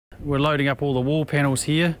We're loading up all the wall panels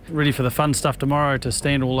here, ready for the fun stuff tomorrow to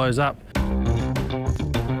stand all those up.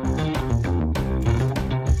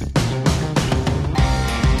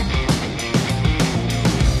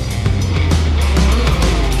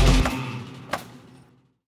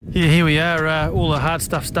 Yeah, here we are, all the hard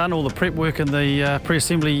stuff's done, all the prep work in the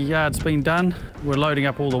pre-assembly yard's been done. We're loading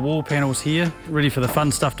up all the wall panels here, ready for the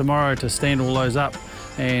fun stuff tomorrow to stand all those up,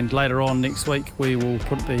 and later on next week we will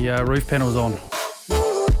put the roof panels on.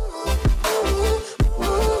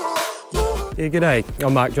 Yeah, g'day.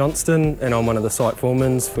 I'm Mark Johnston and I'm one of the site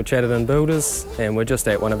foremans for Chatterton Builders, and we're just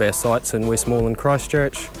at one of our sites in Westmoreland,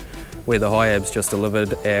 Christchurch, where the hiab's just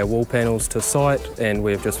delivered our wall panels to site and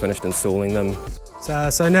we've just finished installing them.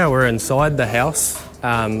 So now we're inside the house,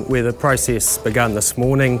 where the process began this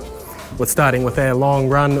morning. We're starting with our long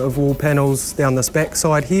run of wall panels down this back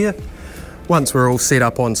side here. Once we're all set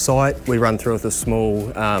up on site, we run through with a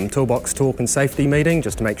small toolbox talk and safety meeting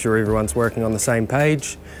just to make sure everyone's working on the same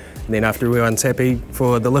page. And then after everyone's happy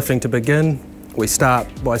for the lifting to begin, we start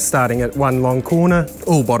by starting at one long corner.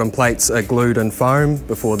 All bottom plates are glued in foam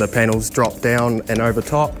before the panels drop down and over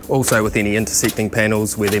top. Also with any intersecting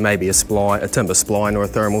panels where there may be a spline, a timber spline or a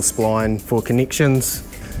thermal spline for connections.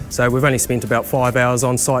 So we've only spent about 5 hours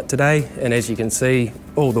on site today, and as you can see,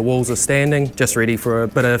 all the walls are standing, just ready for a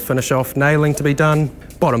bit of finish off nailing to be done.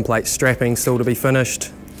 Bottom plate strapping still to be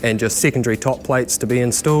finished, and just secondary top plates to be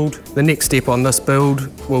installed. The next step on this build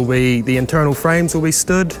will be the internal frames will be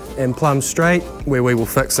stood and plumbed straight, where we will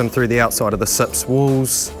fix them through the outside of the SIPS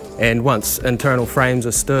walls. And once internal frames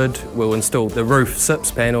are stood, we'll install the roof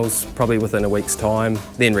SIPS panels probably within a week's time,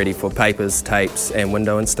 then ready for papers, tapes and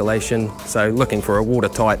window installation. So looking for a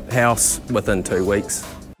watertight house within 2 weeks.